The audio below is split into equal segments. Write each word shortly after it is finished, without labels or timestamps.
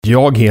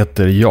Jag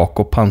heter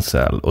Jakob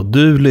Hansell och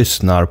du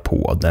lyssnar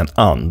på Den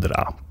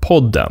andra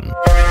podden.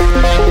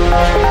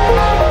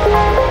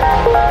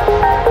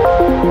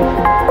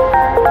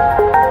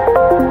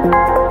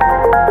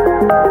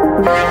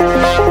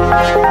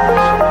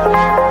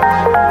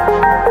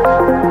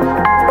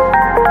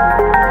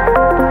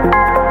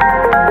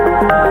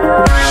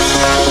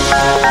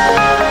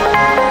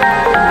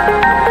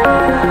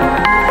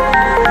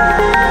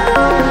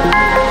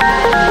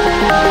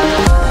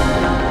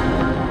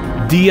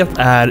 Det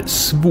är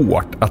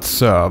svårt att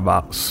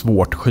söva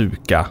svårt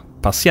sjuka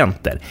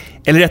patienter.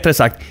 Eller rättare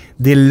sagt,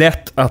 det är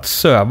lätt att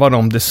söva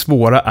dem. Det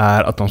svåra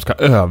är att de ska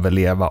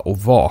överleva och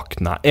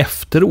vakna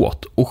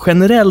efteråt. Och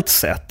generellt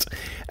sett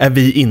är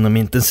vi inom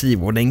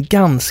intensivvården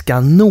ganska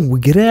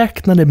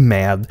nogräknade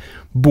med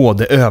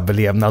både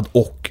överlevnad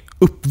och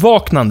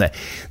uppvaknande.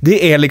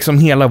 Det är liksom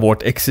hela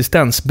vårt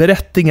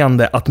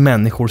existensberättigande att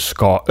människor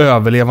ska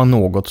överleva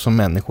något som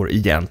människor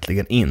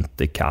egentligen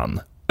inte kan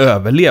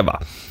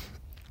överleva.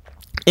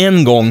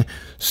 En gång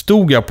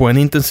stod jag på en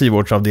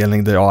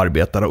intensivvårdsavdelning där jag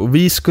arbetade och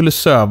vi skulle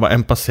söva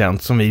en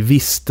patient som vi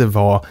visste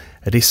var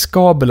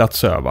riskabel att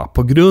söva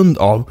på grund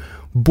av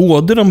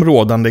både de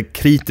rådande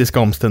kritiska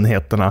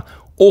omständigheterna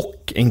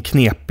och en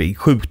knepig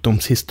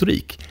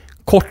sjukdomshistorik.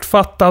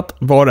 Kortfattat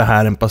var det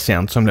här en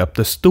patient som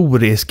löpte stor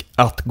risk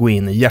att gå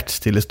in i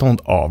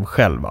hjärtstillestånd av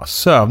själva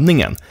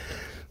sövningen.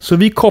 Så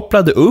vi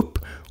kopplade upp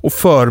och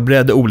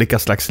förberedde olika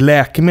slags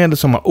läkemedel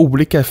som har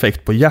olika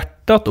effekt på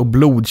hjärtat och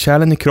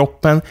blodkärlen i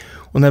kroppen.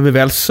 Och när vi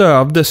väl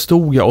sövde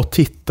stod jag och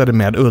tittade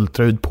med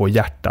ultraljud på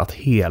hjärtat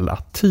hela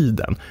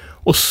tiden.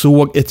 Och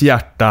såg ett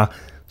hjärta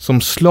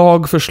som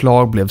slag för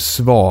slag blev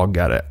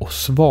svagare och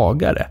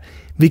svagare.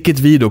 Vilket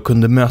vi då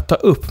kunde möta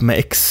upp med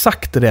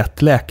exakt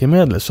rätt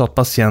läkemedel så att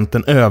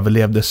patienten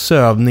överlevde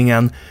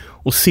sövningen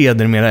och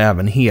sedermera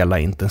även hela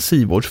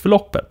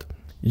intensivvårdsförloppet.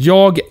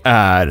 Jag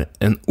är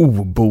en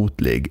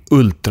obotlig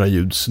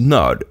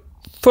ultraljudsnörd.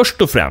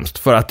 Först och främst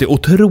för att det är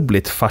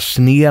otroligt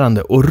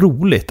fascinerande och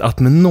roligt att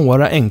med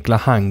några enkla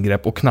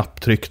handgrepp och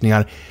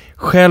knapptryckningar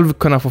själv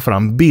kunna få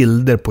fram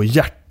bilder på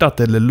hjärtat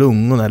eller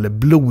lungorna eller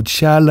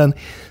blodkärlen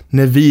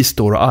när vi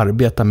står och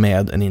arbetar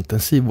med en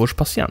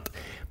intensivvårdspatient.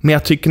 Men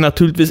jag tycker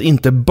naturligtvis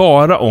inte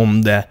bara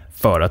om det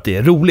för att det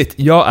är roligt.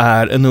 Jag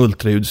är en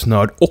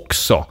ultraljudsnörd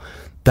också.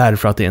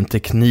 Därför att det är en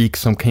teknik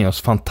som kan ge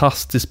oss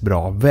fantastiskt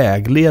bra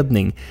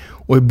vägledning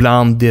och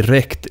ibland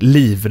direkt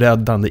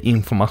livräddande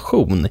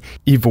information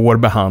i vår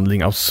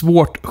behandling av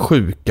svårt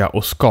sjuka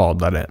och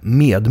skadade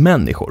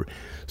medmänniskor.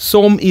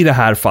 Som i det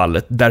här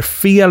fallet där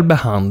fel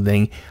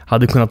behandling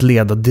hade kunnat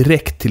leda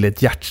direkt till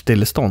ett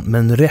hjärtstillestånd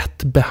men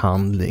rätt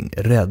behandling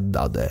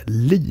räddade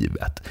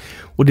livet.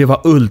 Och det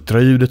var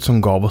ultraljudet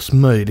som gav oss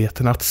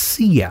möjligheten att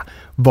se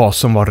vad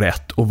som var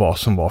rätt och vad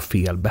som var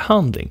fel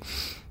behandling.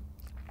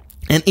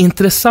 En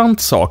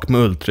intressant sak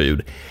med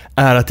ultraljud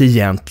är att det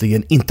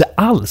egentligen inte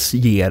alls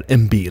ger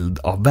en bild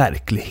av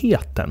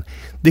verkligheten.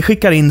 Det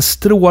skickar in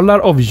strålar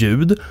av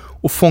ljud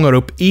och fångar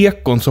upp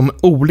ekon som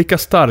är olika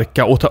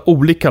starka och tar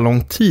olika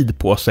lång tid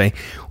på sig.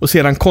 Och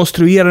sedan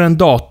konstruerar en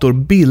dator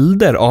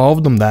bilder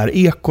av de där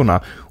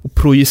ekorna och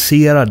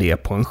projicerar det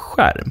på en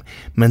skärm.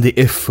 Men det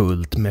är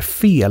fullt med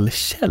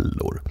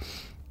felkällor.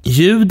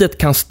 Ljudet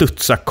kan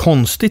studsa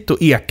konstigt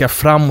och eka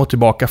fram och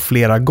tillbaka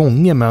flera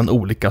gånger mellan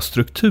olika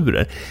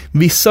strukturer.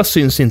 Vissa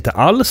syns inte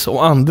alls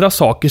och andra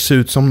saker ser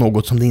ut som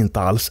något som det inte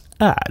alls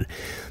är.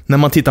 När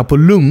man tittar på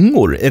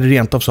lungor är det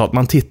rent av så att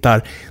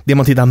det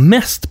man tittar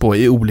mest på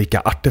är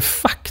olika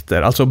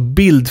artefakter, alltså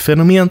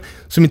bildfenomen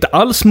som inte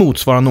alls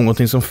motsvarar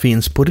någonting som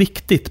finns på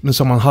riktigt men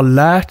som man har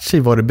lärt sig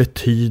vad det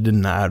betyder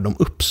när de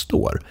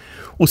uppstår.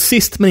 Och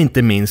sist men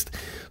inte minst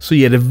så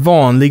ger det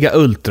vanliga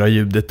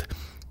ultraljudet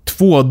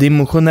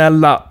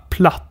tvådimensionella,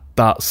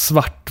 platta,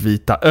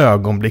 svartvita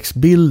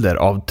ögonblicksbilder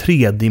av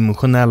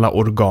tredimensionella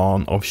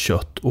organ av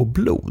kött och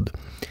blod.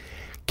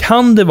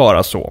 Kan det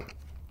vara så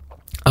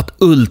att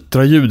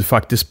ultraljud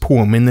faktiskt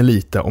påminner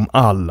lite om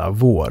alla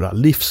våra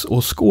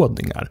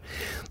livsåskådningar?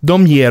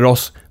 De ger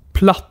oss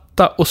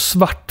platta och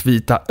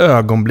svartvita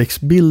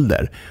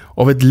ögonblicksbilder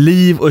av ett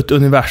liv och ett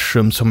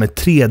universum som är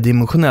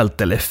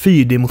tredimensionellt eller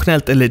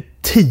fyrdimensionellt eller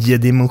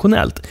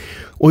 10-dimensionellt.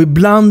 Och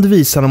ibland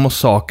visar de oss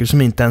saker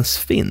som inte ens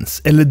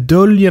finns eller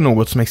döljer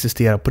något som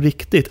existerar på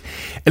riktigt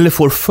eller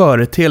får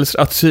företeelser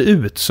att se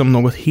ut som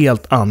något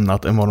helt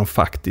annat än vad de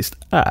faktiskt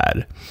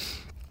är.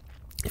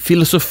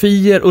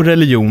 Filosofier och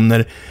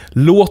religioner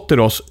låter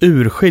oss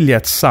urskilja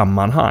ett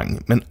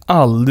sammanhang, men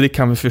aldrig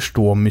kan vi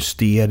förstå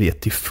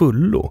mysteriet till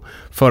fullo,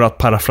 för att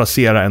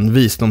parafrasera en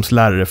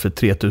visdomslärare för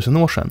 3000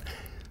 år sedan.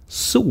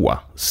 Så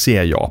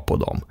ser jag på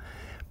dem.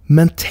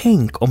 Men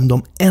tänk om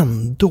de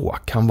ändå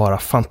kan vara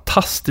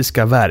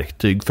fantastiska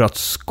verktyg för att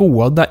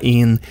skåda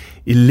in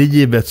i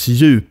livets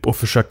djup och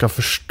försöka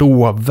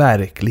förstå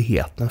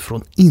verkligheten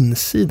från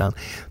insidan.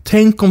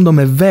 Tänk om de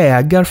är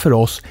vägar för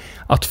oss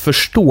att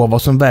förstå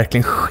vad som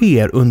verkligen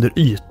sker under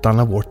ytan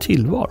av vår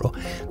tillvaro.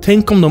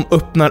 Tänk om de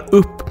öppnar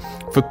upp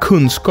för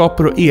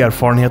kunskaper och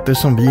erfarenheter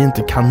som vi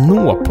inte kan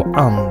nå på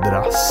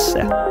andra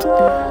sätt.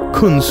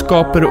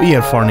 Kunskaper och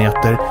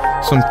erfarenheter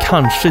som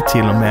kanske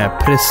till och med,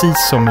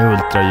 precis som med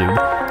ultraljud,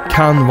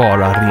 kan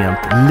vara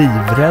rent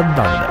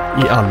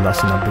livräddande i alla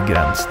sina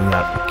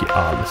begränsningar och i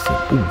all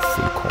sin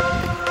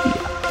ofullkomlighet.